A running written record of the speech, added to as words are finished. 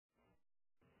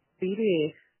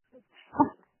Phoebe.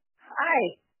 Hi.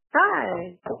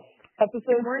 Hi.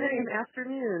 Episode morning and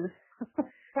afternoon.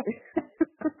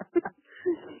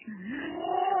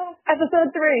 Episode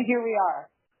 3, here we are.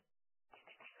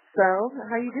 So,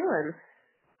 how you doing?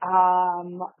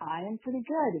 I am pretty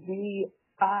good. We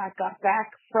got back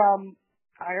from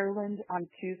Ireland on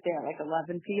Tuesday at like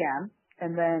 11 p.m.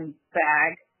 and then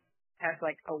Bag has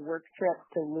like a work trip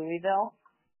to Louisville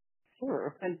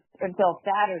until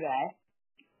Saturday.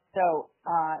 So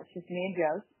it's just me and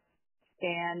Joe.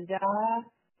 And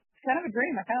it's kind of a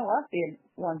dream. I kind of love being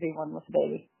 1v1 with the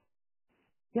baby.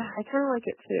 Yeah, I kind of like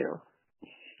it too.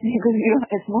 Because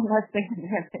it's one less thing to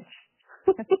manage.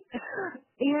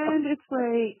 And it's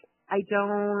like, I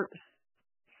don't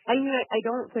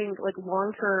think, like,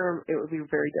 long term, it would be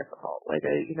very difficult. Like,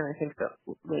 I think that,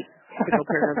 like, single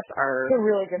parents are... That's a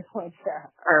really good point, Sarah.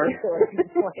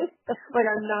 Like,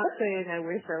 I'm not saying I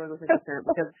wish I was a single parent,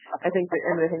 because I think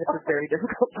it's a very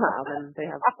difficult job, and they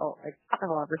have, I have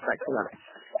a lot of respect for them.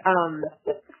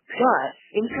 But,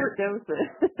 in short doses,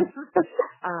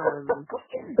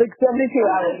 like 72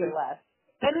 hours or less.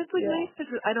 And it's, like, nice to,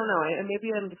 I don't know,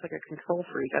 maybe I'm just, like, a control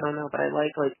freak, I don't know, but I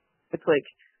like, it's like,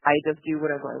 I just do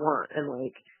whatever I want, and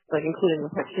like including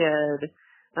with my kid.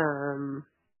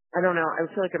 I don't know. I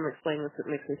feel like I'm explaining this. It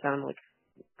makes me sound like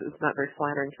it's not very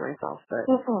flattering to myself. But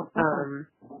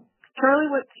Charlie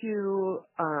went to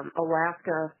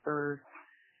Alaska for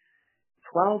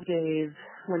 12 days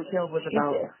when Caleb was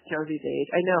about Josie's age.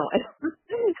 I know.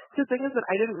 The thing is that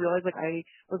I didn't realize I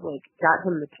was got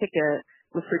him the ticket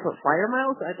with frequent flyer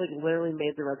miles. So I'd literally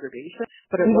made the reservation,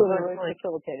 but it wasn't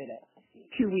facilitated it.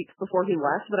 2 weeks before he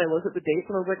left, but I looked at the dates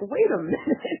and I was like, wait a minute,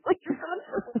 you're gone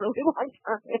for a really long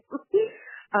time.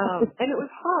 And it was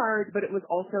hard, but it was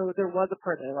also, there was a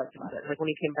part that I liked about it. Like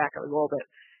when he came back, I was a little bit,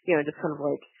 just kind of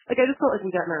I just felt like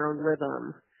we got in our own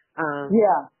rhythm.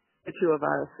 The two of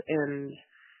us, and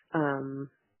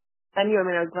I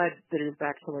was glad that he was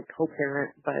back to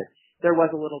co-parent, but there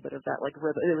was a little bit of that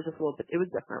rhythm. It was just a little bit, it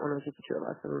was different when it was just the two of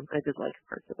us, and I did like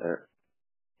parts of it.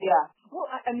 Yeah. Well,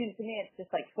 to me, it's just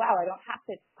wow, I don't have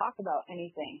to talk about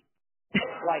anything.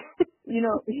 You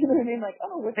know what I mean? What's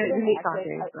the thing?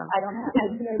 I don't have,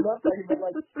 I love talking, but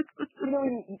when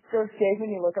those days when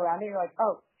you look around and you're like,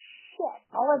 oh, shit,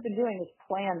 all I've been doing is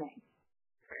planning.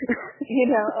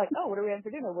 What do we have for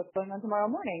dinner? What's going on tomorrow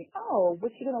morning? Oh, what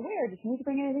you going to wear? Did you need to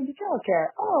bring anything to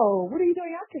childcare? Oh, what are you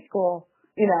doing after school?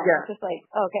 It's just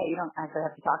okay, you don't actually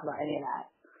have to talk about any of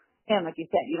that. And like you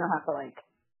said, you don't have to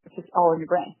it's just all in your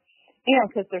brain.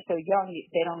 Because they're so young,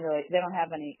 they don't have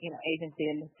any, agency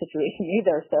in this situation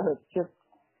either. So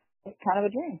it's kind of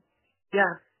a dream.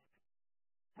 Yeah.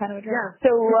 Kind of a dream. Yeah.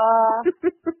 So,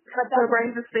 so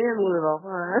Brian's just stay in Louisville.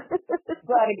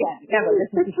 But again,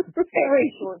 this is a very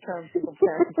short-term single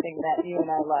parent thing that you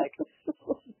and I like.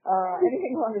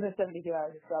 Anything longer than 72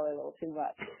 hours is probably a little too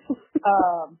much.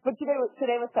 But today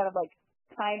was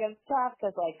kind of tough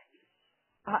because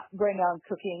right now I'm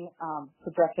cooking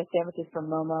for breakfast sandwiches from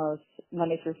Momo's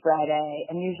Monday through Friday,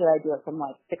 and usually I do it from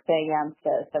 6 a.m.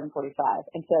 to 7:45.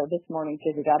 And so this morning,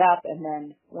 Jizzy got up, and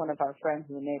then one of our friends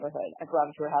in the neighborhood, I brought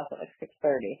her to her house at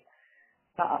 6:30,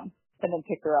 and then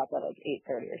picked her up at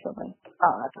 8:30 or something.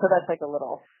 So that's a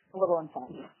little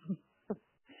intense.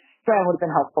 Brian would have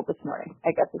been helpful this morning,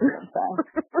 I guess is what I'm saying.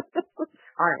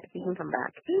 All right, you can come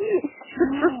back.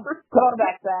 Come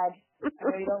back, Bag. I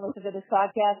know you don't listen to this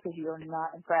podcast because you are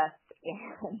not impressed.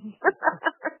 And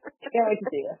can't wait to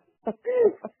see you.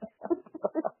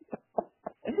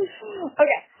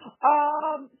 Okay.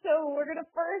 So we're gonna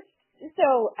first.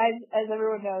 So as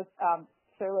everyone knows,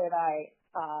 Shirley and I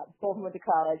both went to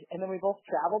college, and then we both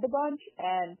traveled a bunch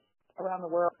and around the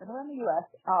world and around the U.S.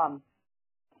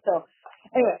 So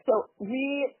anyway, so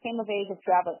we came of age of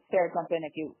travel. Sarah, jump in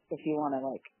if you want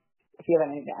to if you have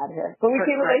anything to add here. But we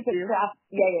came of age of travel.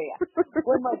 Yeah.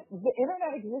 When the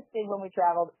internet existed when we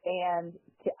traveled, and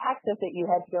to access it, you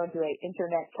had to go into an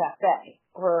internet cafe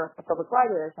or a public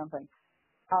library or something.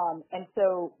 And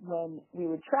so when we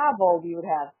would travel, we would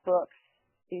have books,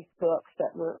 these books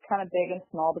that were kind of big and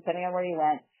small, depending on where you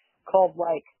went, called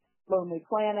Lonely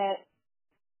Planet,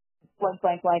 blank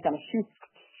on a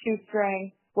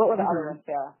shoestring. What were the other ones,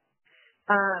 Sarah?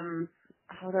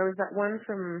 There was that one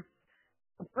from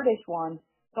a British one.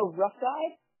 Oh, Rough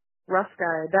Guide? Rough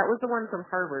Guide. That was the one from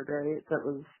Harvard, right? That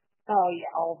was... Oh,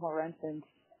 yeah, all of Lawrence's.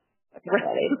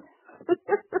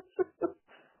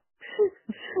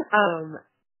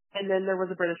 And then there was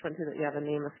a British one, too, that, the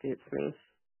name escapes me.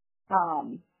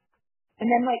 And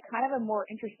then, kind of a more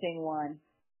interesting one.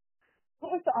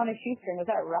 What was the On a Shoestring? Was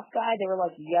that Rough Guide? They were,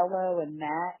 yellow and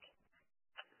matte.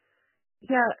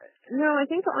 Yeah, no, I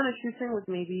think the On a Shoestring was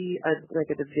maybe a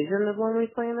division of Lonely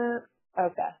Planet.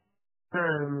 Okay.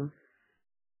 Um,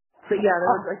 but yeah, there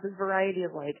was like this variety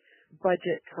of like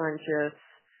budget conscious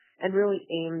and really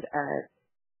aimed at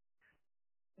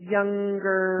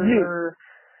younger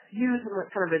youth and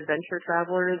like kind of adventure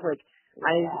travelers. Like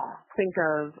I think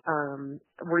of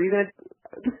were you gonna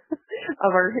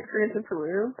of our experience in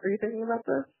Peru? Are you thinking about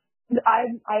this?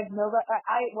 I've no,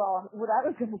 well, what I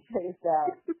was going to say is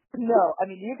that, no, I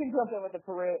mean, you can jump in with the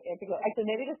Peru, actually,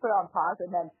 maybe just put it on pause, and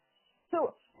then,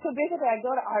 so basically, I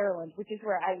go to Ireland, which is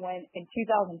where I went in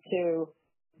 2002,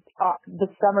 the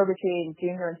summer between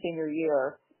junior and senior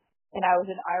year, and I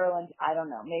was in Ireland, I don't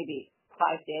know, maybe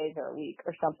 5 days or a week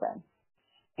or something,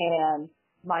 and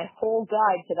my whole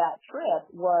guide to that trip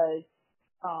was,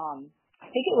 I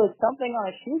think it was something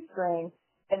on a shoestring.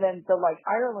 And then the like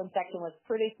Ireland section was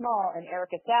pretty small, and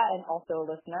Erica Satin, also a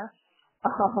listener,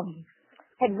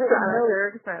 had written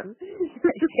notes.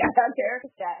 Shout out to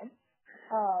Erica Satin.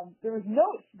 There was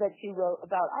notes that she wrote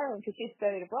about Ireland because she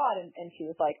studied abroad, and she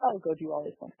was like, "Oh, go do all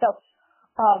these things." So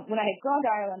when I had gone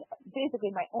to Ireland,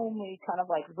 basically my only kind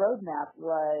of like roadmap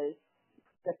was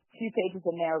the 2 pages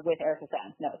in there with Erica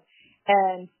Satin's notes,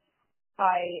 and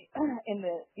I in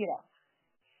the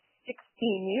 16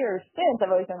 years since,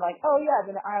 I've always been like, oh yeah, I've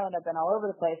been to Ireland, I've been all over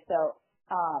the place. So,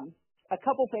 a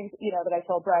couple things, that I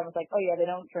told Brian was like, oh yeah, they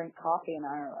don't drink coffee in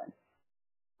Ireland.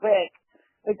 Like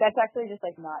that's actually just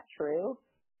like not true.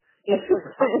 It's like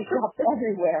coffee shops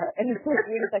everywhere. And it's like,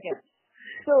 wait a second.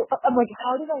 So I'm like,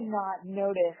 how did I not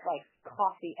notice like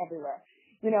coffee everywhere?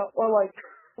 Or like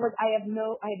I had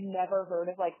never heard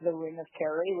of like the Ring of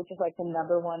Kerry, which is like the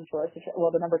number 1 choice,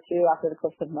 the number 2 after the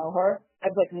Cliffs of Moher.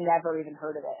 I've like never even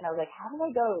heard of it. And I was like, how did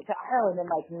I go to Ireland and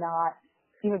like not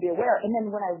even be aware? And then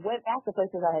when I went back to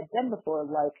places I had been before,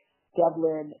 like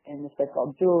Dublin and this place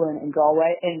called Doolin and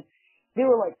Galway, and they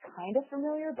were like kind of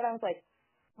familiar, but I was like,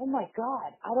 oh my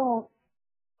God, I don't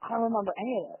remember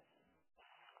any of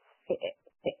this.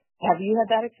 Have you had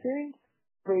that experience?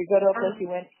 Where you go to a place you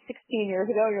went 16 years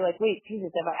ago, you're like, wait, Jesus,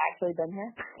 have I actually been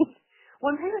here? Well,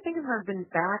 I'm trying to think if I've been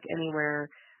back anywhere.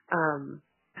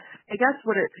 I guess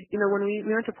when we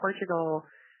went to Portugal,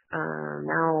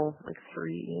 now like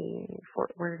 2014.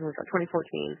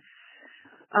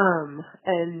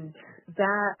 And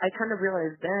that I kind of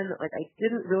realized then that like I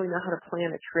didn't really know how to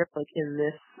plan a trip like in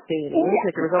this day and age.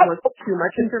 Like there was almost too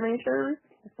much information.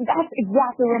 That's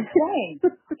exactly what I'm saying.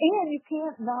 And you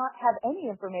can't not have any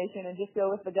information and just go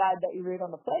with the guide that you read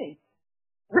on the plane.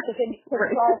 Because then it's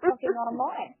all fucking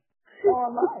online.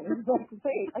 It's like,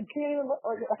 wait, I can't even look.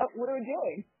 What are we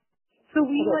doing? So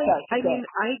I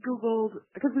Googled,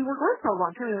 because we were going for a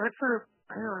long time. We went for,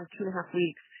 I don't know, 2.5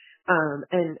 weeks.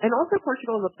 And also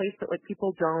Portugal is a place that like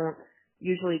people don't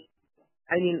usually,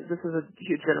 I mean, this is a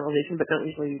huge generalization, but don't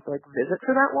usually like visit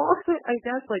for that long, I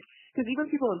guess. Like, because even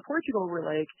people in Portugal were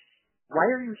like, why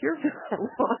are you here for that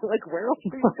long? Like, where else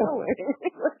are you going?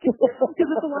 Because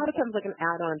it's a lot of times like an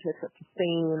add-on to a trip to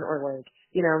Spain or like,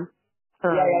 Yeah.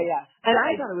 And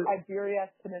I thought it was Iberia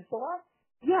Peninsula.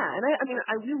 Yeah, and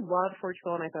I really loved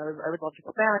Portugal, and I thought I would love to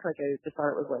go back. Like, I just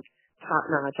thought it was like top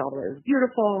notch all the way. It was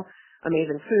beautiful,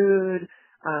 amazing food,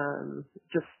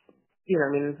 just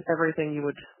everything you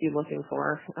would be looking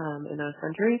for in a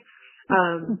country.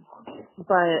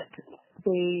 But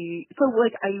we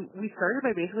started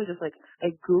by basically just like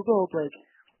I Googled like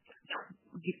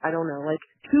I don't know, like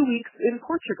 2 weeks in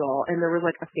Portugal, and there was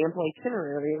like a sample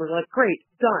itinerary. We're like, great,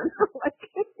 done.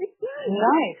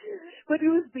 Nice. But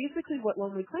it was basically what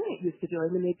Lonely Planet used to do.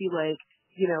 I mean, they'd be like,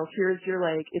 here's your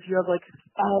like, if you have like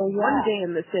 1 day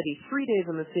in the city, 3 days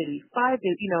in the city, 5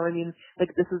 days,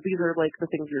 like these are like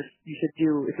the things you should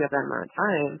do if you have that amount of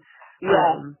time.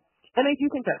 Yeah. And I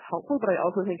do think that's helpful, but I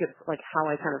also think it's like how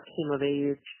I kind of came of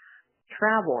age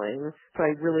traveling, so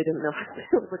I really didn't know.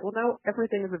 I was like, well, now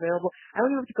everything is available. I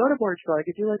don't even have to go to Portugal. I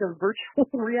could do like a virtual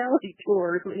reality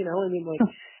tour. Like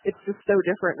it's just so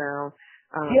different now.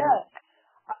 Yeah,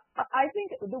 I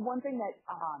think the one thing that,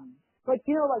 like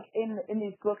in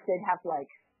these books they'd have like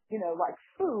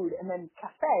food and then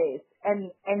cafes,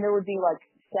 and there would be like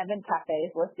 7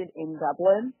 cafes listed in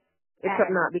Dublin.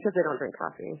 Except not because they don't drink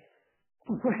coffee.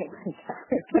 Right,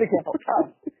 for example,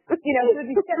 pubs. There would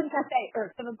be 7 cafes or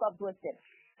 7 pubs listed,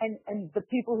 and the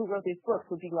people who wrote these books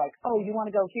would be like, oh, you want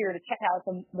to go here to check out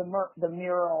the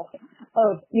mural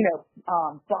of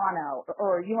Bono,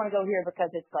 or you want to go here because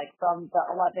it's like from the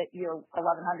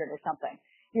 1100 or something,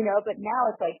 But now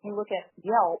it's like you look at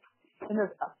Yelp and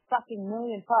there's a fucking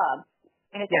million pubs,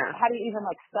 and it's like, how do you even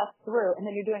like suss through? And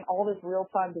then you're doing all this real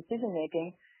time decision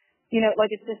making,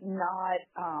 like it's just not.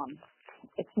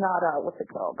 It's not what's it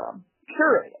called?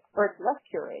 curated, or it's less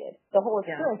curated. The whole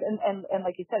experience, and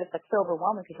like you said, it's like so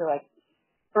overwhelming because you're like,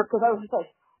 or because I was just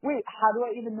like, wait, how do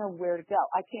I even know where to go?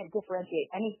 I can't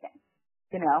differentiate anything,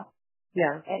 you know?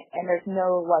 Yeah. And there's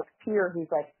no like peer who's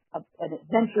like an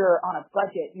adventurer on a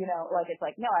budget, you know? Like it's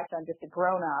like, no, actually I'm just a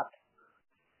grown up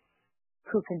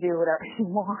who can do whatever he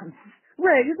wants.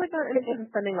 Right, he's like not interested in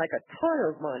spending like a ton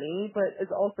of money, but is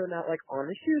also not like on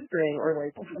a shoestring or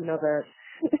like, you know, that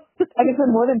I can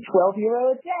spend more than €12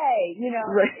 a day, you know?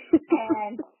 right.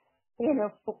 And you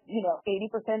know,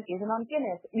 80% isn't on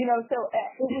Guinness, you know, so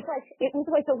it was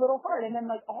like a little hard. And then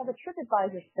like all the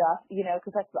TripAdvisor stuff, you know,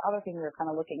 because that's the other thing we were kind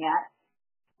of looking at.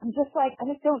 I'm just like, I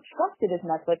just don't trust it as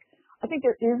much. Like, I think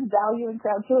there is value in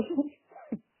crowdsourcing.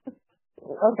 Okay.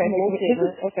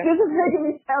 This is making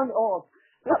me sound old.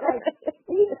 But like,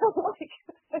 you know, like,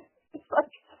 it's like,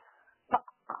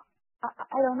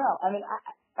 I don't know. I mean,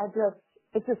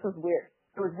 it just was weird.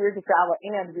 It was weird to travel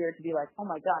and weird to be like, oh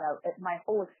my God, my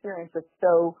whole experience was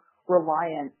so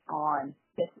reliant on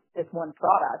this one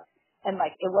product. And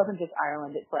like, it wasn't just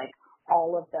Ireland. It's like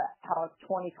all of how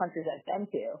 20 countries I've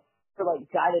been to were like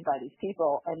guided by these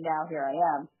people. And now here I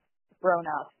am, grown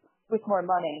up with more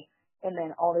money. And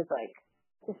then all this like,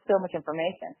 just so much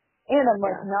information. And I'm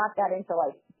like not that into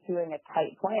like doing a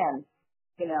tight plan,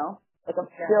 you know? Like I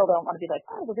still don't want to be like,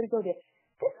 oh, we're going to go to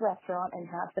this restaurant and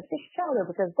have the fish chowder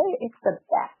because it's the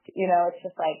best, you know. It's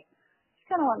just like just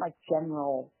kind of want like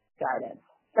general guidance.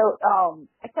 So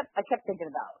I kept thinking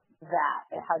about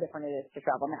that and how different it is to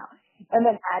travel now, and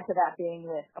then add to that being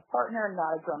with a partner,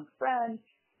 not a drunk friend,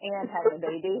 and having a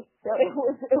baby. So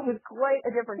it was quite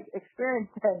a different experience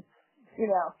than, you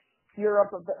know,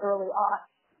 Europe of the early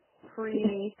aughts,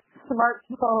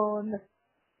 pre-smartphone,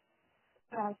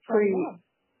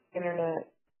 pre-internet.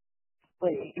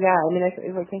 Like, yeah, I mean, I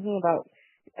was like thinking about,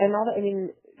 and all that, I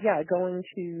mean, yeah, going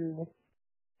to,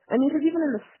 I mean, because even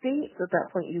in the States at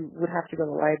that point, you would have to go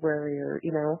to the library or,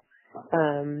 you know.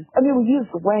 I mean, we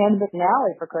used Rand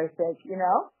McNally, for Christ's sake, you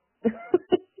know?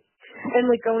 And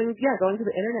like going to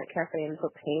the internet cafe and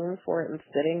so paying for it and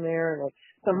sitting there and like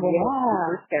some of them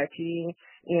were super sketchy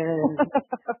and,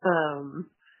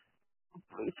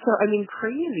 so, I mean,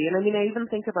 crazy. And I mean, I even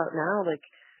think about now, like,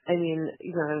 I mean,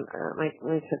 you know,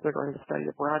 my kids are going to study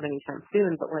abroad anytime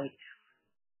soon, but like,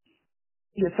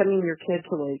 you're sending your kid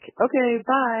to like, okay,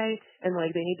 bye, and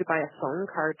like they need to buy a phone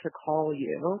card to call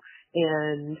you,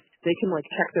 and they can like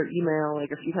check their email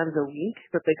like a few times a week,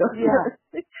 but they go,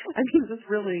 I mean, just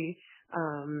really,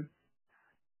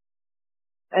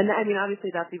 and I mean,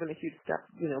 obviously that's even a huge step,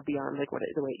 you know, beyond like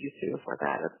the way it used to before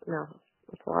that. It's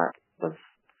a lot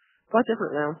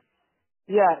different now.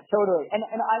 Yeah, totally. And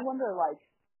I wonder, like,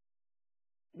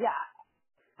 yeah,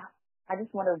 I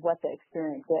just wonder what the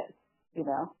experience is, you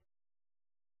know?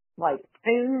 Like,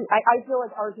 I feel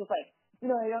like ours was like, you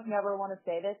know, I don't never want to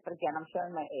say this, but again, I'm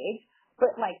showing my age.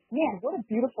 But like, man, what a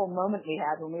beautiful moment we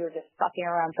had when we were just sucking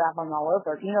around traveling all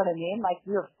over. You know what I mean? Like,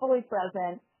 we were fully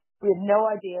present. We had no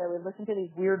idea. We listened to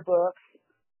these weird books.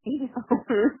 You know,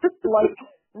 like,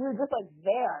 we were just like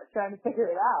there trying to figure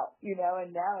it out, you know,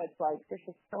 and now it's like, there's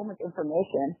just so much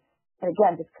information. And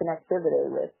again, just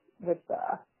connectivity with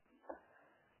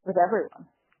everyone.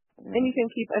 And you can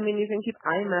keep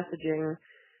iMessaging,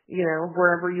 you know,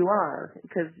 wherever you are,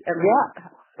 because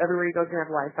everywhere you go can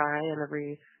have Wi-Fi, and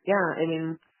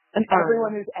and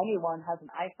everyone who's anyone has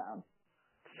an iPhone.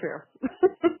 True.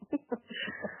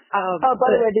 By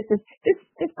the way,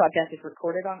 this podcast is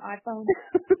recorded on iPhone.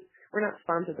 We're not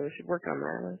sponsored though. We should work on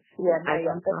that.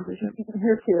 iPhone sponsorship.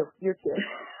 You're too.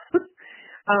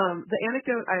 The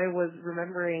anecdote I was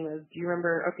remembering is, do you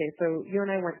remember, okay, so you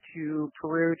and I went to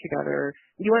Peru together.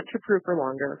 You went to Peru for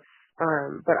longer,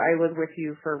 but I was with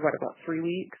you for, about 3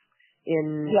 weeks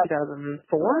in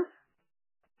 2004?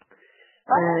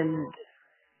 And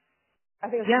I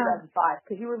think it was 2005,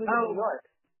 because you were living in New York.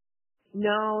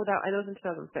 No, that was in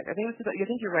 2006. I think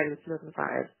you're right, it was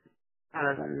 2005,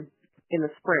 in the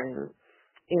spring.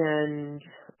 And,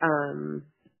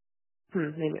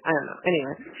 maybe, I don't know.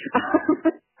 Anyway,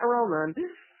 we're all none.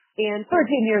 And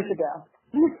 13 years ago.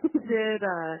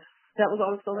 That was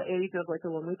also the age of like the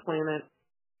Lonely Planet.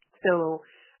 So,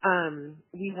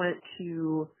 we went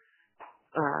to,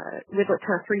 we had like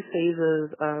kind of 3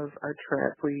 phases of our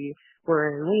trip. We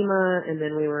were in Lima, and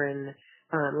then we went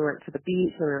to the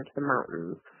beach, and we went to the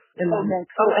mountains. And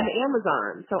and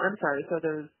Amazon. So I'm sorry. So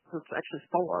there's actually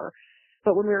 4.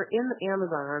 But when we were in the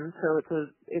Amazon, so it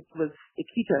was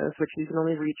Iquitos, which you can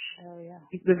only reach.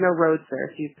 There's no roads there,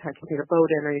 so you have to take a boat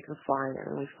in or you can fly in.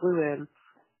 And we flew in,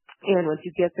 and once you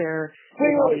get there,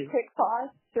 wait, quick pause.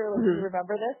 Shirley, do you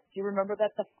remember this? Do you remember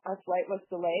that our flight was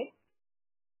delayed?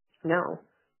 No.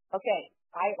 okay,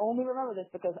 I only remember this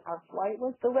because our flight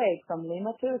was delayed from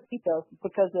Lima to Iquitos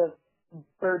because of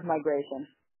bird migration.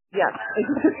 Yes.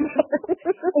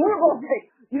 We're both like,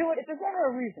 you know what, if there's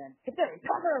ever a reason to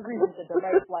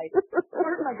delay a flight,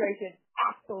 bird migration,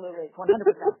 absolutely, 100%.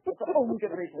 It's the only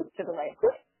good reason to delay a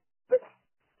flight.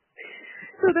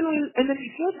 So then you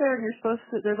get there and you're supposed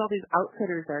to, there's all these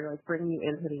outfitters that are like bring you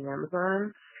into the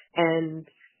Amazon, and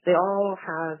they all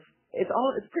have, it's a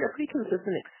pretty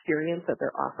consistent experience that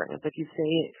they're offering. It's like you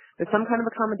stay, there's some kind of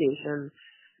accommodation,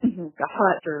 a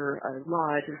hut or a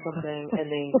lodge or something, and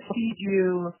they feed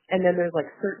you, and then there's like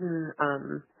certain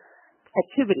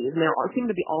activities, and they all seem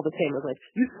to be all the same. It's like,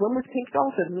 you swim with pink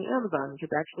dolphins in the Amazon, which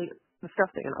is actually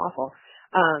disgusting and awful.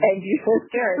 And you feel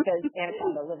scared because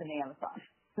anaconda live in the Amazon.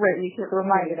 Right, and you can't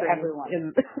remind everyone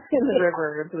in the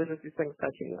river, so there's just these things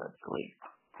touching you. It's really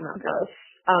not good.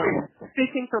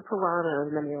 Fishing for piranhas,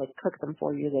 and then they like cook them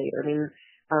for you later. I mean,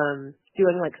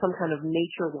 doing like some kind of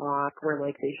nature walk where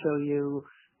like they show you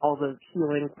all the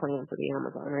healing plants of the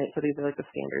Amazon, right? So these are like the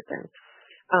standard things.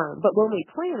 But when we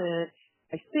plan it,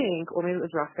 I think, or maybe it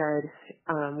was Rough Guide,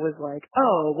 was like,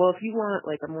 oh, well, if you want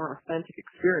like a more authentic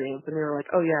experience, and they were like,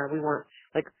 oh yeah, we want,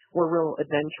 like, we're real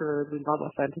adventurers, we love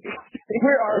authentic experiences.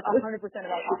 We are 100%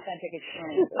 about authentic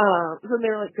experiences. So they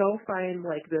were like, go find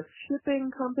like this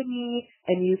shipping company,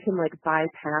 and you can like buy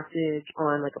passage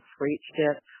on like a freight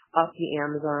ship up the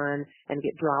Amazon and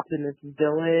get dropped in this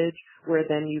village where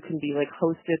then you can be like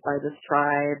hosted by this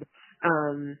tribe.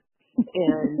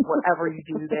 And whatever you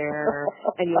do there,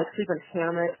 and you like sleep in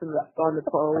hammocks on the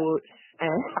boat,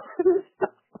 and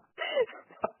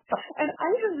and I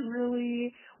just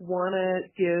really want to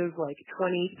give like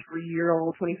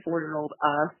 23-year-old, 24-year-old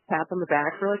us pats on the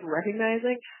back for like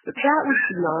recognizing that was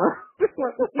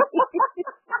not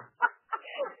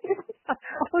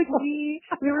like we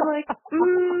were like,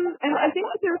 and I think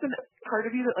that there's a part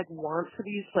of you that like wants to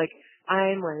be like,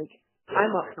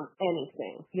 I'm up for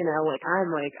anything, you know, like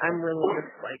I'm really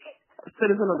just like a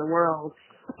citizen of the world.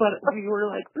 But we were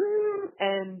like,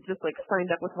 and just like signed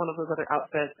up with one of those other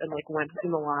outfits and like went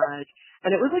in the lodge,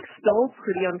 and it was like still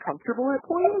pretty uncomfortable at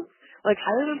points. Like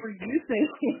I remember you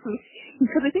saying,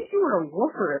 because I think you were a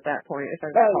woofer at that point, if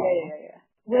I recall. Oh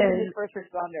yeah. And first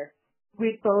responder.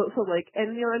 We both, so like,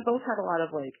 and you know, and both had a lot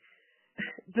of like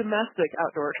domestic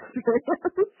outdoor experience,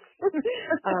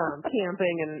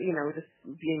 camping and, you know, just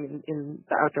being in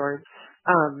the outdoors.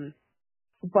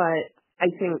 But I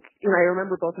think, you know, I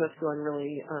remember both of us feeling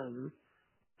really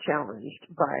challenged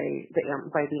by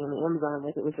being in the Amazon.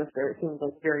 Like it was just it seemed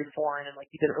like very foreign, and like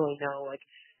you didn't really know like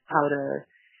how to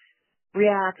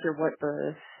react or what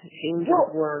the changes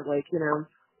were. Like, you know,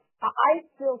 I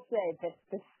still say that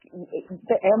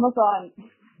the Amazon.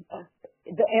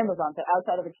 The Amazon, so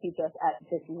outside of Iquitos at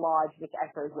this lodge, which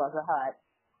actually was a hut,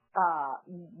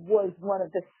 was one of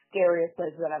the scariest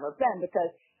places I've ever been, because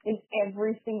in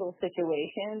every single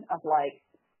situation of like,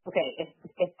 okay, if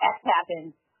X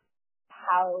happens,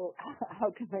 how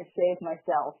can I save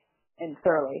myself? And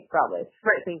thoroughly, probably.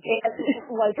 Right, thank you.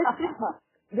 Like,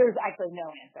 there's actually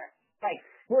no answer. Like,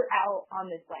 we're out on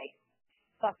this like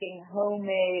fucking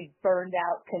homemade burned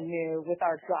out canoe with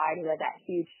our guide who had that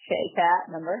huge Che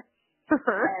cat, remember?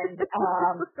 And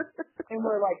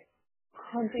we're like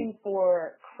hunting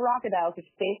for crocodiles,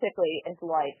 which basically is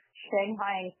like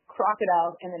Shanghaiing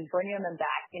crocodiles and then bringing them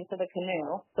back into the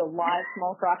canoe, so live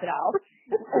small crocodiles.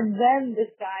 And then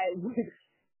this guy would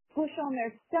push on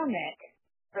their stomach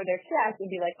or their chest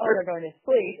and be like, oh, they're going to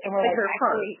sleep. And we're like,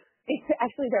 it's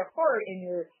actually their heart and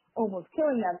you're almost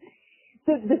killing them.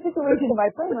 So the situation in my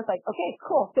brain was like, okay,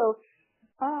 cool. So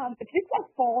if this guy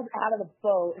falls out of the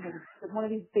boat and it's one of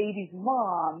these babies'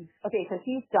 moms, okay, so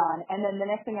he's done. And then the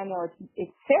next thing I know,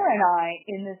 it's Sarah and I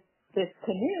in this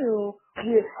canoe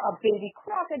with a baby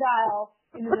crocodile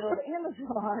in the middle of the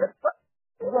Amazon.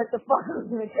 What the fuck are we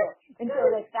going to do? And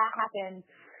so, like, that happened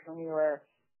when we were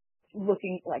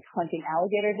hunting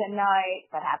alligators at night.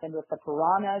 That happened with the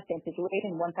piranhas, same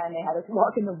situation. One time they had us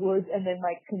walk in the woods and then,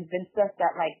 like, convinced us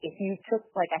that, like, if you took,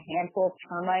 like, a handful of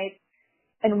termites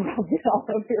and rubbed it all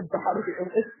over your body, it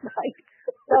was like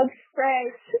bug spray.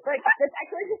 Like, that's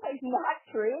actually just like not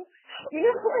true. You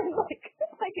know,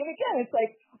 like and again, it's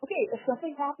like, okay, if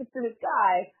something happens to this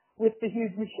guy with the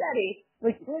huge machete,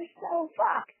 like we're so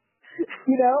fucked.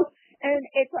 You know? And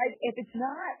it's like, if it's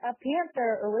not a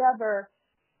panther or whatever,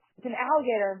 it's an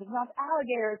alligator. If it's not the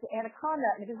alligator, it's an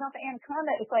anaconda. And if it's not the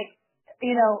anaconda, it's like,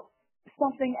 you know,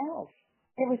 something else.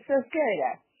 It was so scary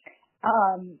there.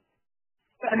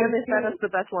 And then they fed us the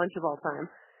best lunch of all time.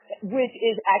 Which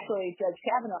is actually Judge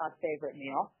Kavanaugh's favorite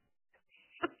meal.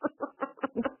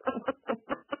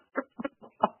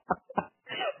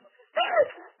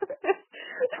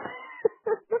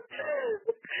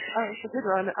 It's a good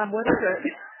one. What is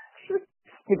it?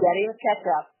 Spaghetti with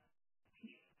ketchup.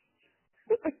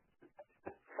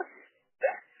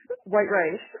 White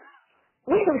rice.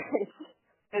 White rice.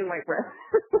 And white bread.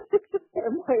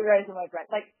 And white rice and white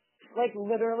bread. Like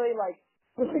literally, like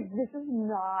this is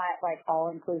not like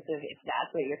all inclusive if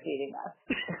that's what you're feeding us.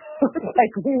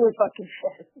 Like we were fucking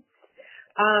pissed.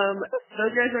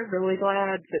 Those guys are really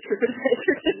glad that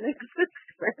TripAdvisor didn't exist.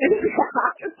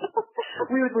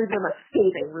 We would leave them a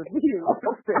scathing review.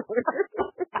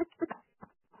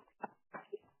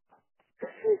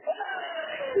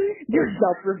 Your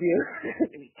self-review is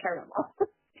going to be terrible.